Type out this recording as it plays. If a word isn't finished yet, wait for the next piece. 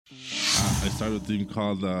I started a team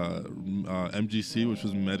called MGC, which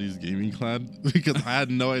was Medi's Gaming Clan, because I had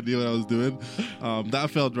no idea what I was doing. That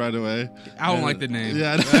failed right away. I don't like the name.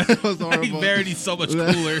 Yeah, it was horrible. I think Verity's so much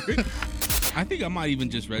cooler. I think I might even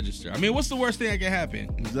just register. I mean, what's the worst thing that can happen?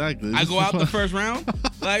 Exactly. I go out the first round.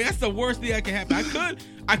 Like, that's the worst thing that can happen.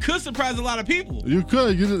 I could surprise a lot of people. You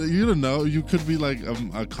could. You don't know. You could be like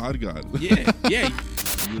a COD god. Yeah.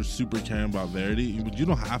 You're super caring about Verity, but you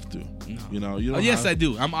don't have to. No. You know. You don't yes, I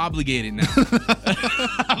do. I'm obligated now.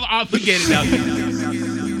 I'm obligated now.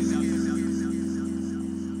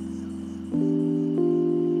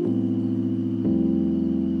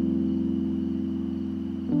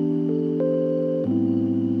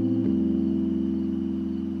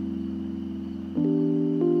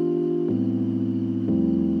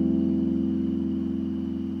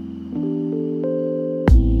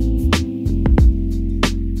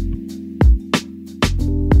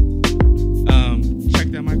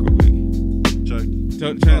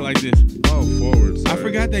 Try it like this. Oh, forward. Sorry. I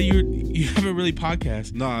forgot that you haven't really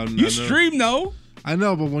podcast. No, you stream though. I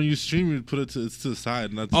know, but when you stream, you put it to the side.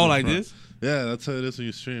 And that's like this. Yeah, that's how it is when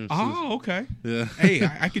you stream. Oh, okay. Yeah. Hey,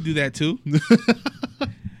 I could do that too.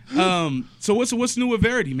 So what's new with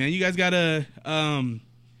Verity, man? You guys got a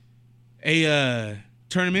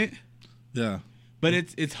tournament? Yeah. But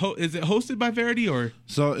is it hosted by Verity or?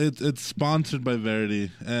 So it's sponsored by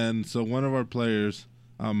Verity, and so one of our players,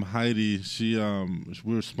 Heidi,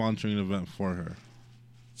 we were sponsoring an event for her.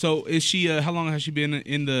 So is she? How long has she been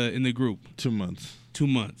in the group? 2 months. 2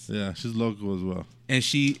 months. Yeah, she's local as well. And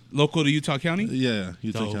she local to Utah County? Yeah,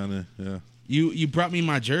 Utah County. Yeah. You brought me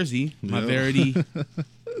my jersey, my Verity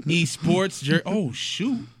esports jersey. Oh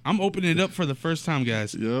shoot! I'm opening it up for the first time,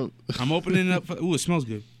 guys. Yep. I'm opening it up. Ooh, it smells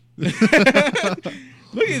good. Look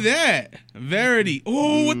at that, Verity.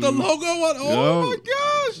 Oh, with the logo on. Oh my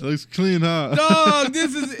gosh! It looks clean, huh? Dog,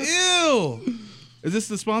 this is ill. Is this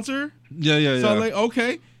the sponsor? Yeah. So like,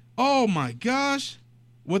 okay. Oh my gosh,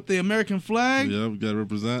 with the American flag. Yeah, we gotta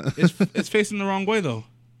represent. It's facing the wrong way though.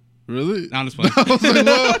 Really? No, I'm just playing.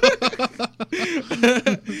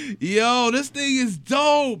 Yo, this thing is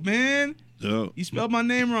dope, man. Yo. You spelled my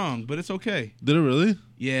name wrong, but it's okay. Did it really?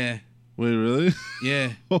 Yeah. Wait, really?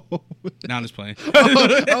 Yeah. No, I'm just playing.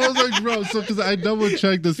 I was like, bro, so because I double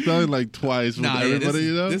checked the spelling like twice with everybody,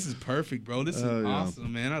 you know? This is perfect, bro. This is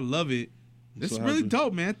awesome, man. I love it. This is really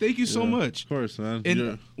dope, man. Thank you so much. Of course, man.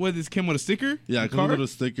 And what, this came with a sticker? Yeah, it comes with a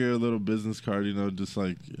sticker, a little business card, you know, just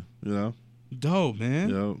like, you know. Dope, man.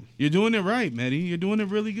 Yep. You're doing it right, Medi. You're doing it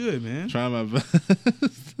really good, man. Trying my best.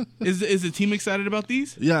 Is the team excited about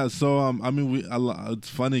these? Yeah, so, I mean, it's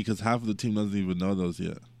funny because half of the team doesn't even know those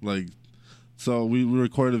yet. Like, so we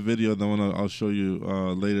recorded a video, then I'll show you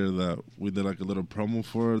later that we did like a little promo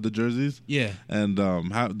for the jerseys. Yeah. And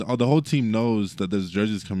the whole team knows that there's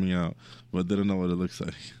jerseys coming out, but they don't know what it looks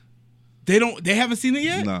like. They haven't seen it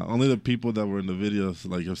yet? No, only the people that were in the videos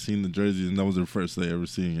like have seen the jerseys, and that was their first day ever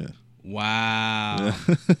seeing it. Wow.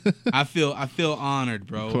 Yeah. I feel honored,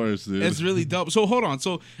 bro. Of course, dude. It's really dope. So hold on.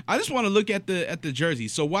 So I just want to look at the jersey.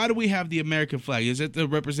 So why do we have the American flag? Is it to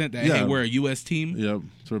represent that hey, we're a US team? Yep.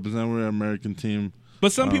 To represent we're an American team.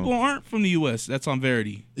 But some people aren't from the US. That's on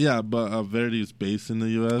Verity. Yeah, but Verity is based in the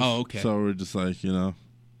US. Oh, okay. So we're just like, you know.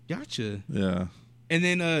 Gotcha. Yeah. And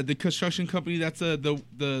then the construction company, that's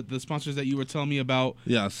the sponsors that you were telling me about.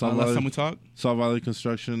 Yeah, last time we talked. Saw Valley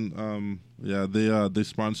Construction. Yeah, they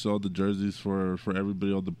sponsor all the jerseys for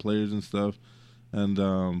everybody, all the players and stuff, and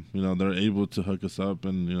you know, they're able to hook us up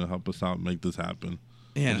and, you know, help us out, make this happen,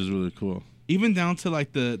 which is really cool. Even down to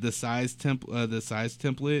like the size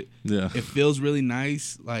template. Yeah, it feels really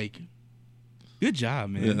nice. Like, good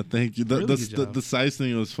job, man. Yeah, thank you. The size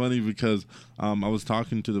thing was funny because I was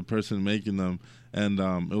talking to the person making them. And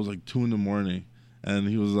it was like 2 a.m, and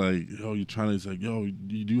he was like, "Yo, he's like, yo,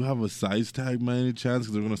 you do have a size tag by any chance?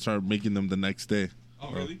 Because they're gonna start making them the next day."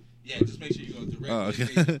 Oh, really? Yeah, just make sure you go directly. Oh,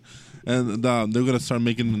 okay. And they're gonna start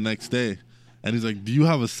making them the next day. And he's like, "Do you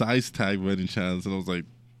have a size tag by any chance?" And I was like,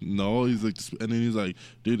 "No." He's like, and then he's like,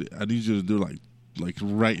 "Dude, I need you to do like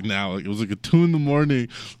right now." Like, it was like 2 a.m,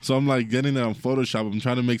 so I'm like getting there on Photoshop. I'm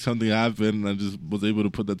trying to make something happen, and I just was able to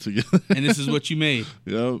put that together. And this is what you made.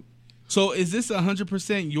 Yep. So is this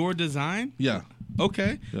 100% your design? Yeah.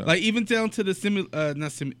 Okay. Yeah. Like even down to the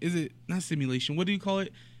not simulation? What do you call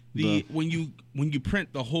it? When you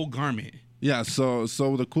print the whole garment. Yeah. So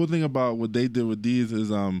the cool thing about what they did with these is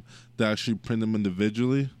they actually print them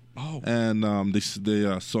individually. Oh. And they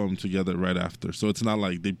sew them together right after. So it's not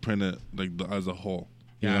like they print it like as a whole.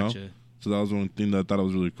 Gotcha. You know? So that was one thing that I thought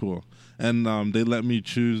was really cool. And they let me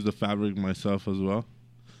choose the fabric myself as well.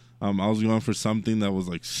 I was going for something that was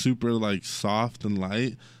like super like soft and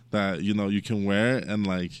light that you can wear and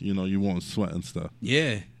like you won't sweat and stuff.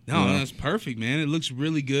 Yeah. No, that's perfect, man. It looks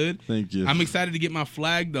really good. Thank you. I'm excited to get my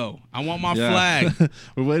flag, though. I want my flag.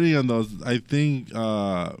 We're waiting on those. I think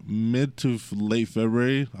mid to late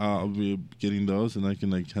February, I'll be getting those, and I can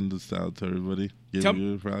like hand this out to everybody.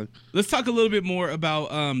 Let's talk a little bit more about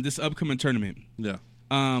this upcoming tournament. Yeah.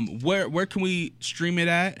 Where can we stream it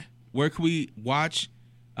at? Where can we watch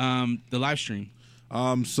the live stream?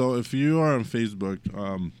 So if you are on Facebook,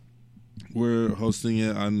 we're hosting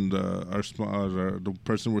it on the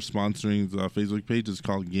person we're sponsoring the Facebook page is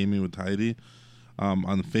called Gaming with Heidi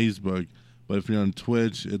on Facebook. But if you're on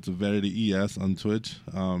Twitch, it's Verity ES on Twitch,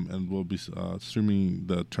 and we'll be streaming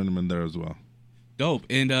the tournament there as well. Dope.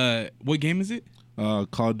 And what game is it?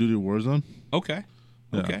 Call of Duty Warzone. Okay.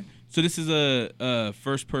 Okay. So this is a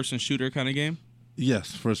first-person shooter kind of game?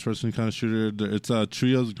 Yes, first-person kind of shooter. It's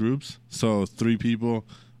trios groups, so 3 people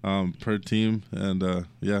per team, and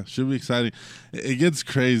should be exciting. It gets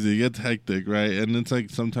crazy, it gets hectic, right? And it's like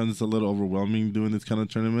sometimes it's a little overwhelming doing these kind of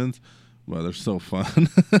tournaments, but they're so fun.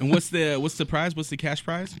 And what's the prize? What's the cash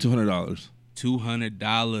prize? $200.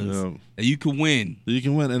 $200 that you can win. You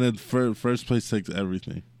can win, and then first place takes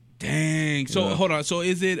everything. Dang. So hold on. So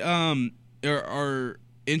is it are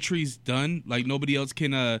entries done? Like nobody else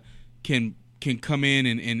can come in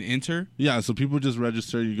and enter? Yeah, so people just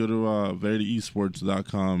register. You go to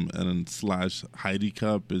VerityEsports.com and then /Heidi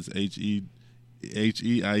Cup is HEIDYCUP,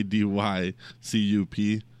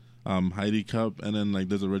 Heidi Cup, and then like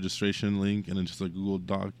there's a registration link and then just a Google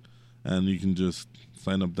Doc, and you can just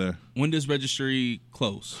sign up there. When does registry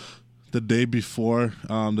close? The day before.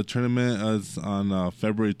 The tournament is on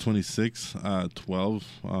February 26th at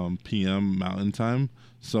 12 p.m. Mountain Time.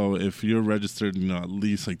 So if you're registered, at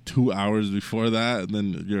least like 2 hours before that,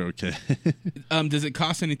 then you're okay. Does it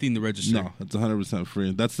cost anything to register? No, it's 100%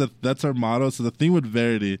 free. That's our motto. So the thing with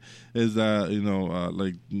Verity is that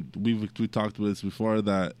like we talked about this before,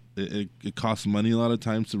 that it costs money a lot of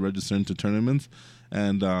times to register into tournaments,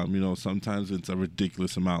 and sometimes it's a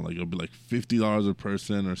ridiculous amount. Like it'll be like $50 a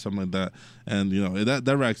person or something like that, and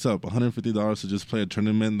that racks up. $150 to just play a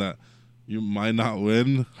tournament that you might not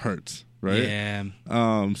win hurts. Right? Yeah.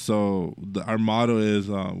 So our motto is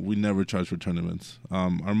we never charge for tournaments.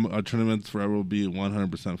 Our tournaments forever will be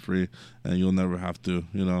 100% free, and you'll never have to.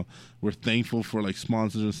 We're thankful for like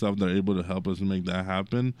sponsors and stuff that are able to help us make that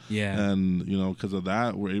happen. Yeah. And because of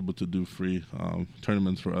that, we're able to do free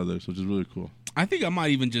tournaments for others, which is really cool. I think I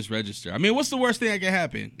might even just register. I mean, what's the worst thing that can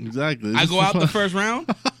happen? Exactly. I go out the first round.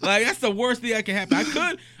 Like that's the worst thing that can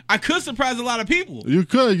happen. I could surprise a lot of people. You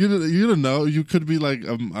could. You don't know. You could be like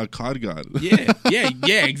a COD god. Yeah.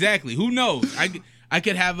 Exactly. Who knows? I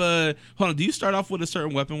could have a. Hold on. Do you start off with a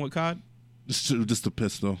certain weapon with COD? Just a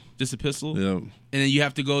pistol. Just a pistol? Yeah. And then you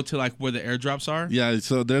have to go to like where the airdrops are? Yeah,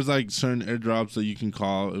 so there's like certain airdrops that you can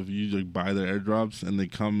call if you like buy their airdrops, and they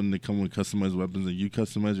come with customized weapons that you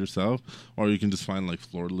customize yourself, or you can just find like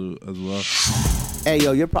floor loot as well. Hey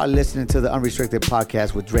yo, you're probably listening to the Unrestricted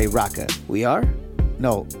Podcast with Dre Rocca. We are?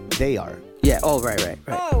 No, they are. Yeah, oh right.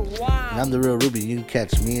 Oh wow. And I'm the real Ruby. You can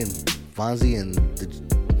catch me and Fonzie and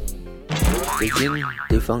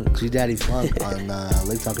the Funk, G Daddy Funk on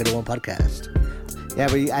Lake Talk 801 podcast. Yeah,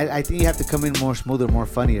 but I think you have to come in more smoother, more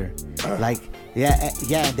funnier. Like,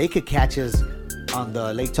 yeah, they could catch us on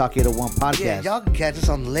the Lake Talk 801 podcast. Yeah, y'all can catch us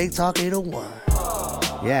on the Lake Talk 801.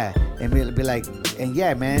 Yeah, and be like, and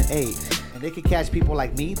yeah, man, hey, and they could catch people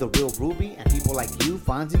like me, the real Ruby, and people like you,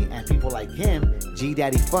 Fonzie, and people like him, G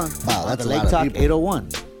Daddy Funk, on the Lake Talk 801.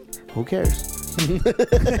 Who cares?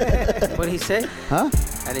 What did he say? Huh?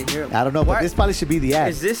 I didn't hear him. I don't know, but this probably should be the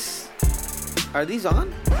ad. Are these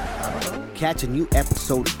on? I don't know. Catch a new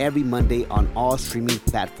episode every Monday on all streaming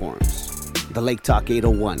platforms. The Lake Talk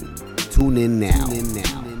 801. Tune in now.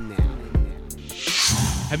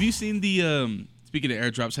 Have you seen the, speaking of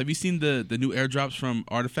airdrops, have you seen the new airdrops from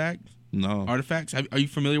Artifact? No. Artifacts? Are you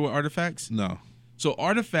familiar with Artifacts? No. So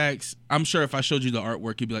Artifacts, I'm sure if I showed you the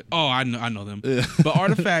artwork, you'd be like, oh, I know them. Yeah. But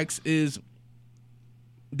Artifacts is,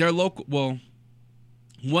 they're local, well,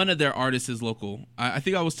 one of their artists is local. I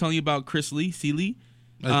think I was telling you about Chris Lee, C. Lee.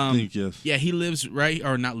 I think, yes. Yeah, he lives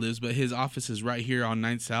but his office is right here on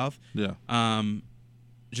 9th South. Yeah.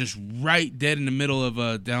 Just right dead in the middle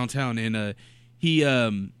of downtown. And he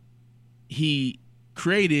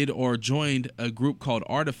created or joined a group called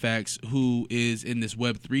Artifacts, who is in this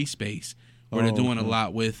Web3 space where they're doing a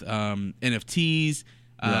lot with NFTs.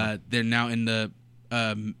 They're now in the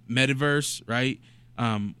metaverse, right?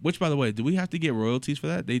 Which, by the way, do we have to get royalties for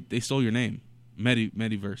that? They stole your name,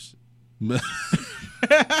 Mediverse.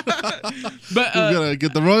 But you gotta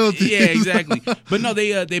get the royalties. Yeah, exactly. But no,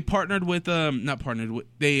 they partnered with not partnered with.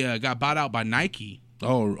 They got bought out by Nike.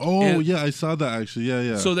 Yeah, I saw that actually.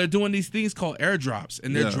 Yeah. So they're doing these things called airdrops,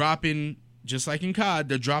 and they're dropping just like in COD.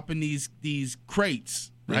 They're dropping these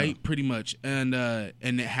crates, right? Pretty much, and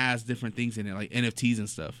it has different things in it, like NFTs and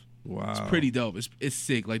stuff. Wow, it's pretty dope. It's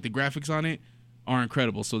sick. Like the graphics on it are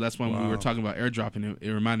incredible. So that's when we were talking about airdropping.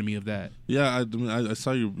 It reminded me of that. Yeah, I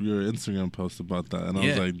saw your Instagram post about that, and I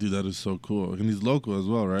was like, dude, that is so cool. And he's local as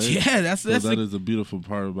well, right? Yeah, that is a beautiful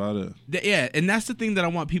part about it. Yeah, and that's the thing that I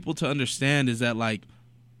want people to understand is that like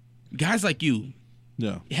guys like you,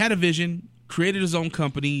 had a vision, created his own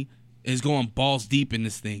company, is going balls deep in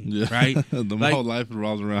this thing, right? The whole life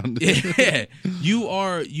revolves around it. Yeah, you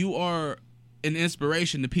are an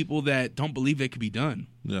inspiration to people that don't believe it could be done.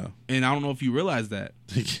 Yeah. And I don't know if you realize that.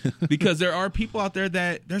 Because there are people out there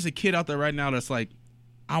there's a kid out there right now that's like,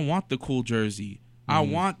 I want the cool jersey. I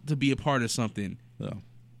want to be a part of something. Yeah.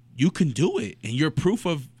 You can do it. And you're proof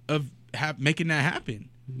of making that happen.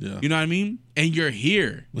 Yeah. You know what I mean? And you're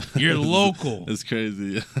here. You're local. It's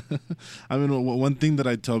crazy. I mean, one thing that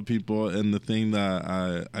I tell people, and the thing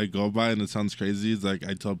that I go by, and it sounds crazy, is like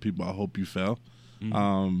I tell people, I hope you fail.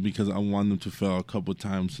 Because I want them to fail a couple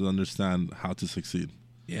times to understand how to succeed.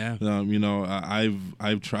 Yeah.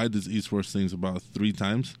 I've tried this esports things about 3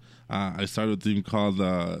 times. I started a team called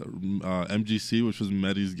MGC, which was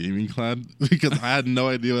Medi's Gaming Clan, because I had no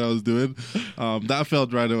idea what I was doing. That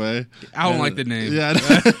failed right away. I don't like the name. Yeah,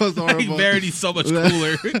 it was horrible. Verity's so much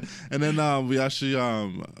cooler. And then we actually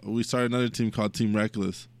we started another team called Team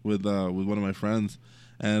Reckless with one of my friends,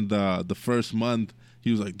 and the first month, he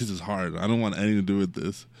was like, this is hard. I don't want anything to do with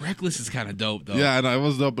this. Reckless is kind of dope, though. Yeah, and it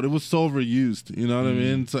was dope, but it was so overused. You know what I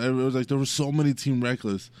mean? So it was like there were so many Team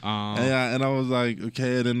Reckless. And I was like,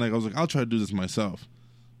 okay. And then like I was like, I'll try to do this myself.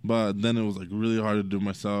 But then it was like really hard to do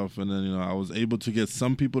myself. And then, I was able to get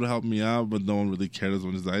some people to help me out, but no one really cared as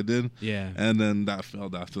much as I did. Yeah. And then that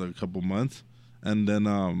failed after like a couple months. And then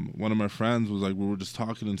one of my friends was like, we were just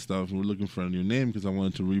talking and stuff, and we were looking for a new name because I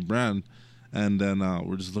wanted to rebrand. And then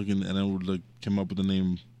we're just looking, and then we came up with the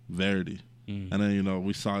name Verity. And then,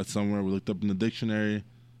 we saw it somewhere. We looked up in the dictionary.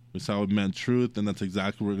 We saw it meant truth, and that's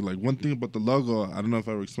exactly where, like, one thing about the logo, I don't know if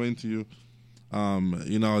I ever explained to you,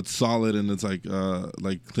 it's solid and it's like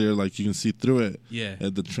clear, like you can see through it. Yeah.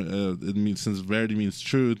 It means, since Verity means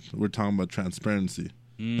truth, we're talking about transparency.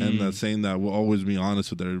 And saying that we'll always be honest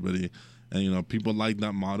with everybody. And, people like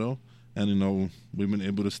that motto. And, we've been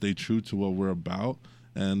able to stay true to what we're about.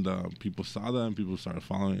 And people saw that, and people started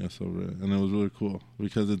following us over it, and it was really cool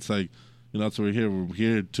because it's like, that's what we're here. We're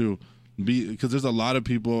here to be, because there's a lot of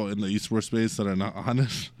people in the esports space that are not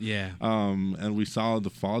honest. Yeah. And we saw the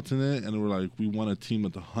fault in it, and we're like, we want a team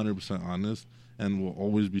that's 100% honest, and we'll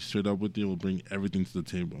always be straight up with you. We'll bring everything to the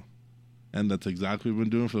table, and that's exactly what we've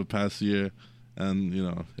been doing for the past year, and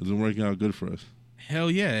it's been working out good for us.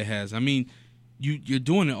 Hell yeah, it has. I mean, You're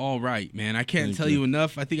doing it all right, man. I can't tell you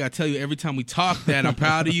enough. I think I tell you every time we talk that I'm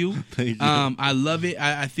proud of you. Thank you. I love it.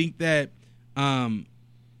 I think that I'm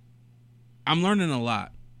learning a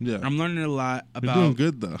lot. Yeah. I'm learning a lot about. You're doing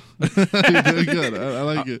good, though. You're doing good. I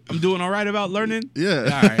like it. I'm doing all right about learning? Yeah.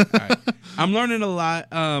 All right. I'm learning a lot.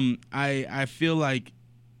 I feel like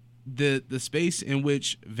the space in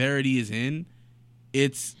which Verity is in,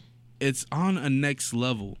 it's on a next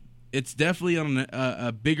level. It's definitely on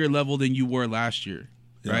a bigger level than you were last year,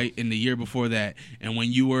 right? And the year before that, and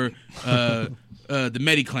when you were the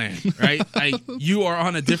MediClan, right? Like you are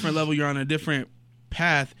on a different level. You're on a different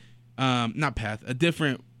path, a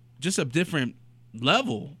different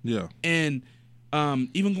level. Yeah. And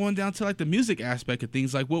even going down to like the music aspect of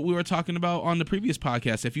things, like what we were talking about on the previous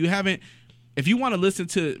podcast. If you want to listen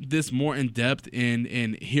to this more in depth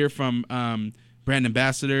and hear from brand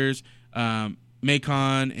ambassadors,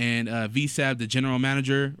 Macon and VSAB, the general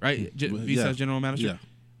manager, right? VSAB's general manager.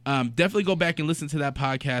 Yeah. Definitely go back and listen to that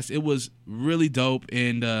podcast. It was really dope,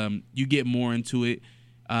 and you get more into it.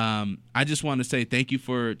 I just want to say thank you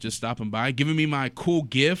for just stopping by, giving me my cool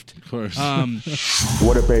gift. Of course.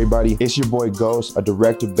 What up, everybody? It's your boy Ghost, a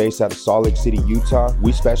director based out of Salt Lake City, Utah.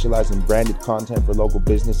 We specialize in branded content for local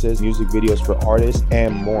businesses, music videos for artists,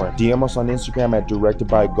 and more. DM us on Instagram at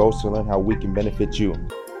directedbyghost to learn how we can benefit you.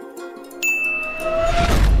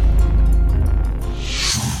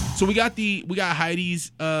 So we got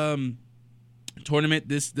Heidi's tournament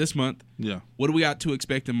this month. Yeah. What do we got to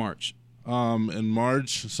expect in March? In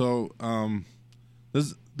March, so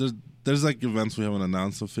there's like events we haven't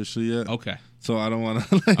announced officially yet. Okay. So I don't want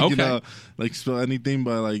to spill anything,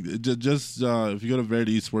 but like just if you go to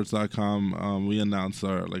VerityEsports.com, we announce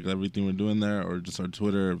our like everything we're doing there, or just our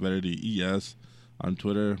Twitter VerityES. on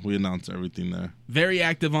Twitter. We announce everything there. Very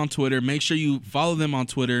active on Twitter. Make sure you follow them on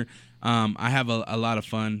Twitter. I have a lot of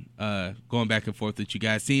fun going back and forth with you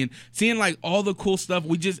guys, seeing like all the cool stuff.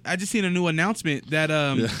 I just seen a new announcement that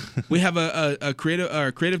we have a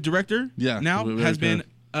creative director now has been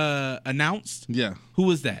announced. Yeah. Who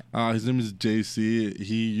was that? His name is JC.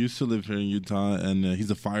 He used to live here in Utah, and he's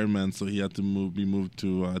a fireman, so he had to be moved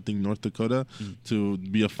to I think North Dakota to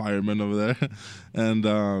be a fireman over there.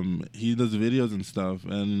 And he does videos and stuff,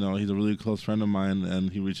 and he's a really close friend of mine, and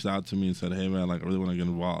he reached out to me and said, "Hey man, like I really want to get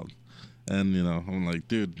involved." And I'm like,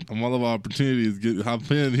 dude, I'm all about opportunities. Hop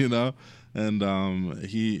in, And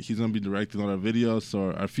he's gonna be directing all our videos,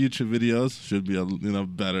 so our future videos should be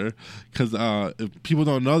better. Because if people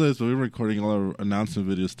don't know this, but we're recording all our announcement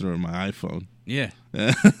videos through my iPhone. Yeah,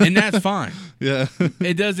 and that's fine. Yeah,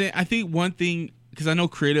 it doesn't. I think one thing, because I know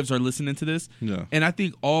creatives are listening to this, and I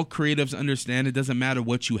think all creatives understand it doesn't matter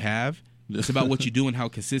what you have. It's about what you do and how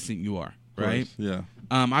consistent you are, right? Yeah.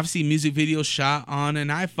 I've seen music videos shot on an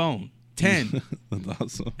iPhone 10. That's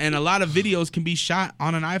awesome. And a lot of videos can be shot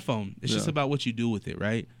on an iPhone. It's just about what you do with it,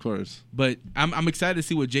 right? Of course. But I'm excited to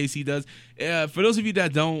see what JC does. For those of you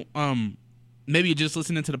that don't, maybe you're just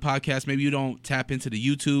listening to the podcast, maybe you don't tap into the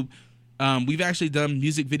YouTube. We've actually done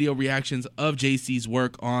music video reactions of JC's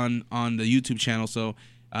work on the YouTube channel. So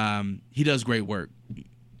he does great work.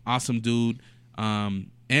 Awesome dude.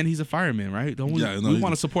 And he's a fireman, right? Don't we? We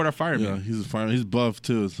want to support our firemen. Yeah, he's a fireman. He's buff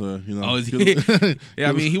too, so Oh, is he? Yeah,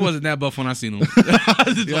 I mean, he wasn't that buff when I seen him.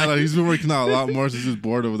 He's been working out a lot more since he's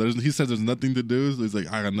bored over there. He says there's nothing to do, so he's like,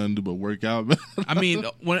 I got nothing to do but work out. I mean,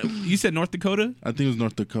 when you said North Dakota, I think it was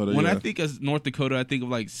North Dakota. When I think of North Dakota, I think of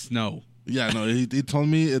like snow. Yeah, no, he told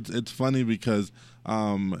me it's funny because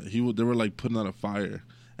they were like putting out a fire.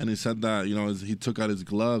 And he said that, he took out his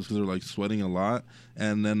gloves because they were like sweating a lot.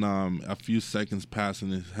 And then a few seconds passed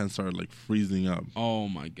and his hands started like freezing up. Oh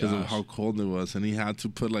my gosh. Because of how cold it was. And he had to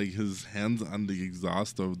put like his hands on the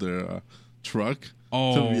exhaust of their truck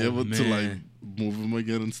to be able to like move them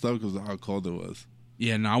again and stuff because of how cold it was.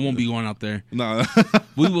 Yeah, no, I won't be going out there. No.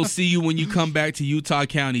 We will see you when you come back to Utah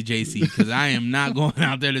County, JC, because I am not going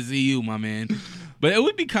out there to see you, my man. But it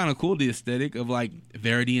would be kind of cool, the aesthetic of like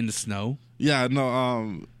Verity in the snow. Yeah,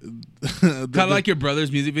 no. Kind of like your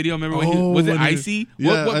brother's music video. Remember when was it Icy?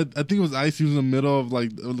 Yeah, I think it was Icy. He was in the middle of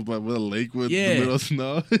with a lake with the middle of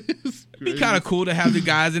snow. It'd be kind of cool to have the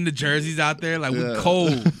guys in the jerseys out there, like with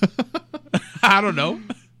cold. I don't know.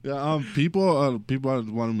 Yeah, people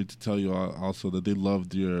wanted me to tell you also that they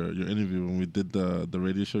loved your interview when we did the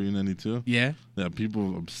radio show U92. Yeah. Yeah,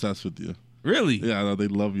 people are obsessed with you. Really? Yeah, no, they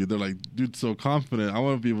love you. They're like, dude, so confident. I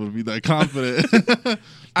want to be able to be that confident.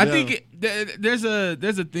 I think there's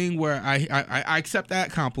a thing where I accept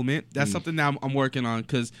that compliment. That's something that I'm working on,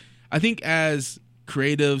 because I think as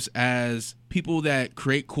creatives, as people that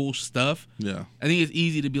create cool stuff, I think it's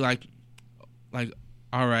easy to be like,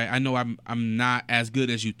 all right, I know I'm not as good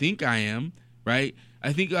as you think I am, right?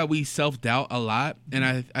 I think we self-doubt a lot,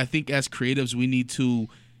 and I think as creatives we need to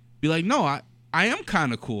be like, no, I am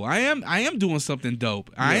kind of cool. I am doing something dope.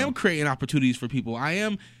 Yeah. I am creating opportunities for people. I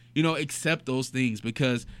am, accept those things,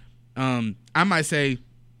 because I might say,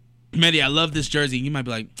 Mehdi, I love this jersey. And you might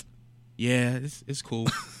be like, yeah, it's cool.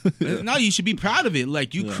 No, you should be proud of it.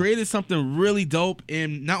 Like, you created something really dope,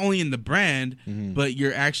 and not only in the brand, but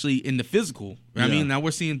you're actually in the physical. I mean, now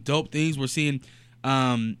we're seeing dope things. We're seeing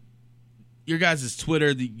your guys'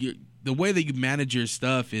 Twitter. The way that you manage your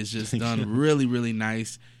stuff is just done really, really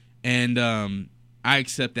nice. And I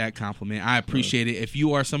accept that compliment. I appreciate it. If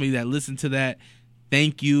you are somebody that listened to that,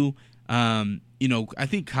 thank you. I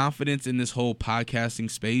think confidence in this whole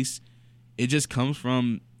podcasting space, it just comes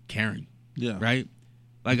from caring. Yeah. Right?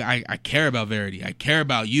 Like, I care about Verity. I care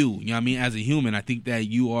about you. You know what I mean? As a human, I think that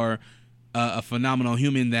you are a phenomenal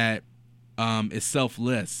human that is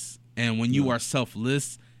selfless. And when you are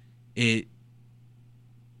selfless,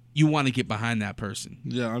 you want to get behind that person.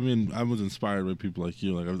 Yeah, I mean, I was inspired by people like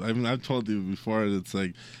you. Like, I've told you before, it's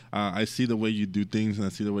like I see the way you do things and I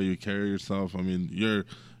see the way you carry yourself. I mean, your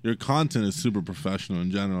content is super professional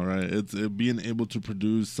in general, right? It's being able to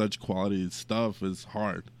produce such quality stuff is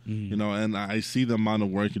hard, and I see the amount of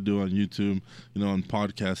work you do on YouTube, on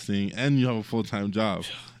podcasting, and you have a full-time job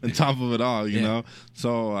on top of it all, you know?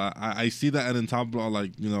 So I see that, and on top of all,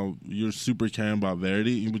 like, you're super caring about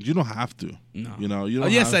Verity, but you don't have to. No. You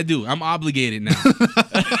don't yes, I do. I'm obligated now.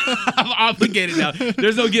 I'm obligated now.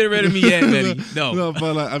 There's no getting rid of me yet, Betty. No. No,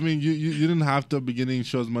 but I mean, you didn't have to at the beginning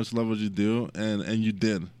show as much love as you do, and you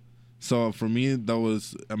did. So for me, that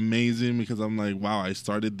was amazing, because I'm like, wow, I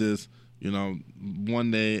started this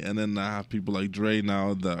one day, and then I have people like Dre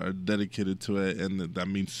now that are dedicated to it, and that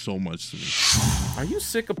means so much to me. Are you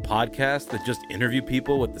sick of podcasts that just interview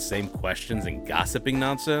people with the same questions and gossiping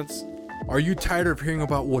nonsense? Are you tired of hearing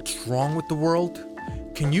about what's wrong with the world?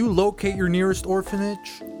 Can you locate your nearest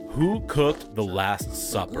orphanage? Who cooked the Last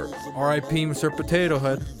Supper? R.I.P. Mr. Potato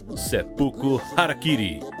Head. Seppuku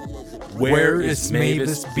Harakiri. Where is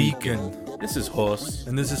Mavis Beacon? This is Hos.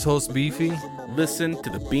 And this is Host Beefy. Listen to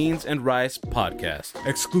the Beans and Rice podcast.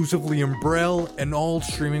 Exclusively in Braille and all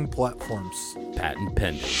streaming platforms. Patent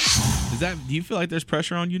pending. Do you feel like there's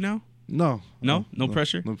pressure on you now? No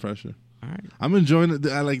pressure. No pressure. All right. I'm enjoying it.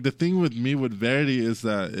 Like, the thing with me with Verity is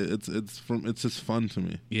that it's just fun to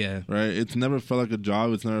me. Yeah. Right. It's never felt like a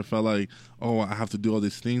job. It's never felt like, oh, I have to do all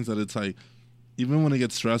these things. That it's like, even when it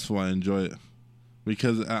gets stressful, I enjoy it.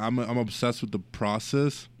 Because I'm obsessed with the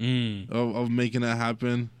process of making it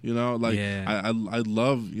happen, Like, I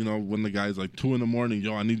love, when the guy's like 2 a.m,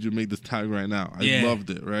 yo, I need you to make this tag right now. I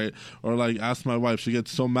loved it, right? Or like, ask my wife, she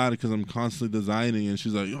gets so mad because I'm constantly designing, and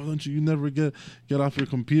she's like, yo, don't you never get off your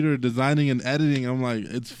computer designing and editing? I'm like,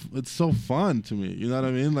 it's so fun to me, you know what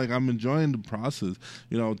I mean? Like, I'm enjoying the process,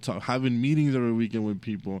 having meetings every weekend with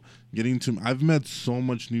people, I've met so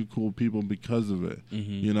much new cool people because of it.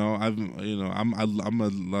 I'm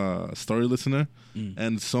a story listener,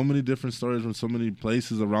 and so many different stories from so many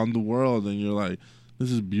places around the world, and you're like, this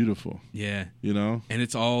is beautiful. Yeah. And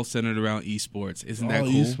it's all centered around esports. Isn't that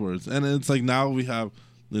cool? Esports. And it's like, now we have,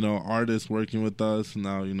 artists working with us,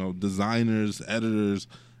 now, designers, editors,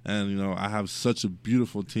 and, I have such a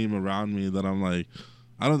beautiful team around me that I'm like,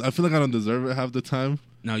 I feel like I don't deserve it half the time.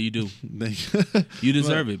 No, you do. You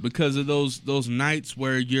deserve it because of those nights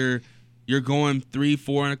where you're going 3,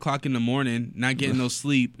 4 o'clock in the morning, not getting no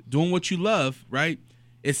sleep, doing what you love, right?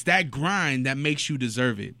 It's that grind that makes you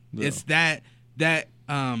deserve it. Yeah. It's that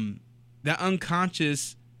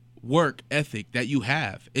unconscious work ethic that you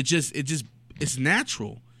have. It's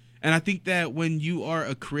natural. And I think that when you are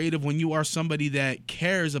a creative, when you are somebody that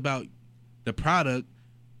cares about the product,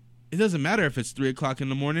 it doesn't matter if it's 3 o'clock in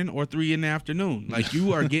the morning or 3 in the afternoon. Like,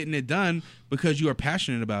 you are getting it done because you are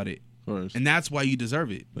passionate about it. Of course. And that's why you deserve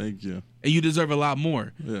it. Thank you. And you deserve a lot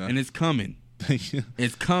more. Yeah. And it's coming. Thank you.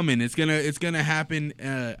 It's coming. It's gonna happen.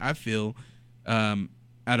 I feel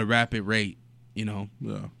at a rapid rate. Yeah.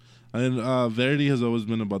 And Verity has always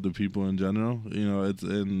been about the people in general.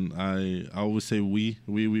 I always say we.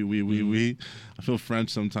 I feel French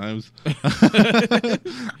sometimes.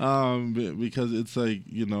 Because it's like,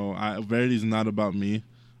 Verity's not about me.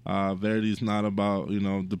 Verity's not about,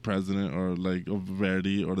 the president or like of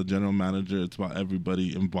Verity or the general manager. It's about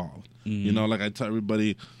everybody involved. Like I tell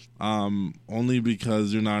everybody, only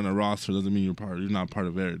because you're not in a roster doesn't mean you're not part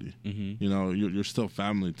of Verity. You're still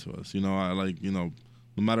family to us.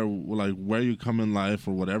 No matter like where you come in life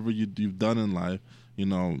or whatever you've done in life,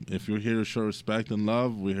 if you're here to show respect and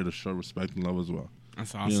love, we're here to show respect and love as well.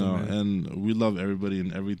 That's awesome, man. And we love everybody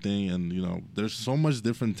and everything. And there's so much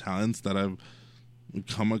different talents that I've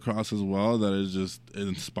come across as well that it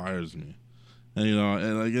inspires me. And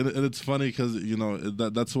and it's funny because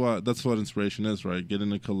that's what inspiration is, right?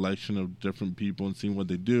 Getting a collection of different people and seeing what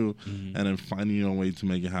they do, and then finding your own way to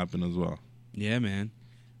make it happen as well. Yeah, man.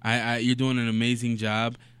 You're doing an amazing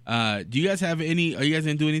job. Do you guys have are you guys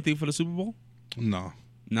gonna do anything for the Super Bowl? No.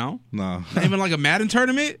 No? No. Not even like a Madden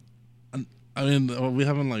tournament? I mean, we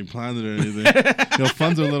haven't like planned it or anything.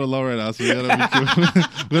 Funds are a little low right now, so we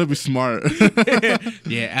gotta be smart.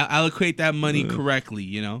 Yeah, allocate that money correctly.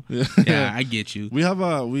 Yeah, I get you. We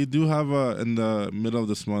do have in the middle of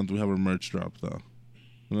this month we have a merch drop though. In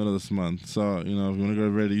the middle of this month, so if you want to go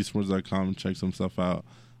to VerityEsports.com and check some stuff out.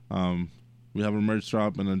 We have a merch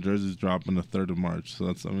drop and a jerseys drop on the 3rd of March. So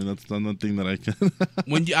that's another thing that I can.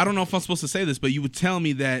 I don't know if I'm supposed to say this, but you would tell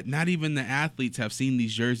me that not even the athletes have seen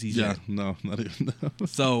these jerseys yet. Yeah, no, not even. No.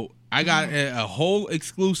 So I got a whole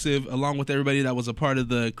exclusive along with everybody that was a part of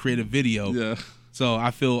the creative video. Yeah. So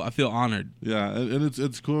I feel honored. Yeah, and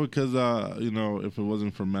it's cool because if it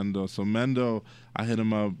wasn't for Mendo, so Mendo, I hit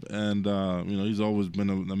him up and he's always been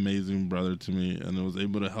an amazing brother to me, and it was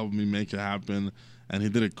able to help me make it happen. And he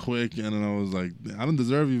did it quick, and then I was like, I don't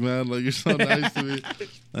deserve you, man. Like, you're so nice to me.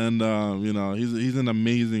 And, he's an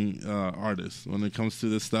amazing artist when it comes to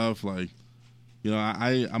this stuff. Like,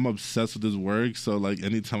 I'm obsessed with his work. So, like,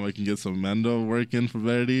 anytime I can get some Mendo work in for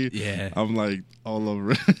Verity, I'm, like, all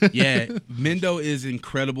over it. Yeah, Mendo is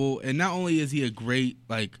incredible. And not only is he a great,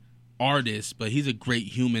 like, artist, but he's a great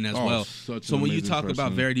human as well. So when you talk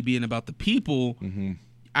about Verity being about the people,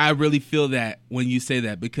 I really feel that when you say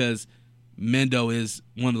that because Mendo is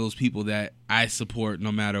one of those people that I support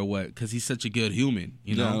no matter what, because he's such a good human.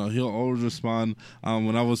 You know, no, he'll always respond.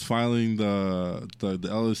 When I was filing the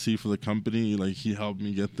LLC for the company, like he helped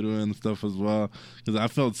me get through it and stuff as well. Because I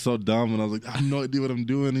felt so dumb, and I was like, I have no idea what I'm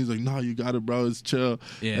doing. He's like, no, you got it, bro. It's chill.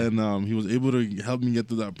 Yeah. And he was able to help me get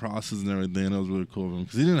through that process and everything. And it was really cool of him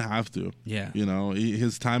because he didn't have to. Yeah. You know,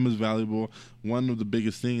 his time is valuable. One of the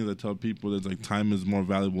biggest things I tell people is like time is more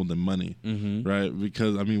valuable than money, right?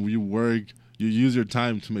 Because I mean, when you work, you use your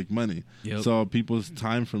time to make money. Yep. So people's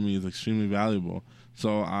time for me is extremely valuable.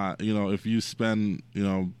 So if you spend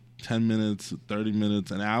 10 minutes, 30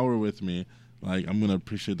 minutes, an hour with me, like I'm gonna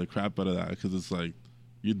appreciate the crap out of that because it's like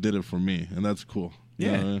you did it for me, and that's cool. Yeah.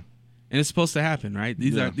 You know what I mean? And it's supposed to happen, right?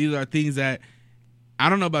 These are things that I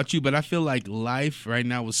don't know about you, but I feel like life right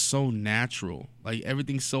now is so natural. Like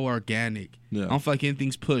everything's so organic. Yeah. I don't feel like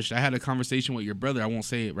anything's pushed. I had a conversation with your brother. I won't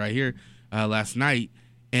say it right here last night,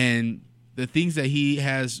 and the things that he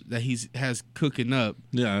has cooking up.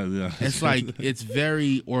 Yeah. It's like it's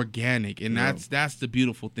very organic, and that's the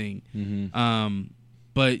beautiful thing. Mm-hmm.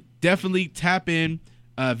 But definitely tap in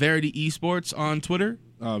Verity Esports on Twitter.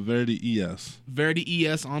 Verity ES. Verity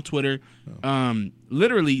ES on Twitter.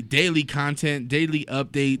 Literally daily content, daily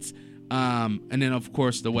updates, and then of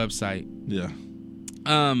course the website. Yeah.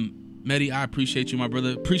 Mehdi, I appreciate you, my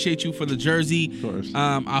brother. Appreciate you for the jersey. Of course.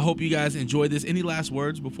 I hope you guys enjoyed this. Any last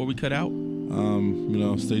words before we cut out?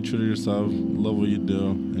 Stay true to yourself, love what you do,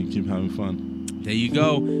 and keep having fun. There you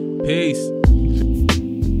go. Peace.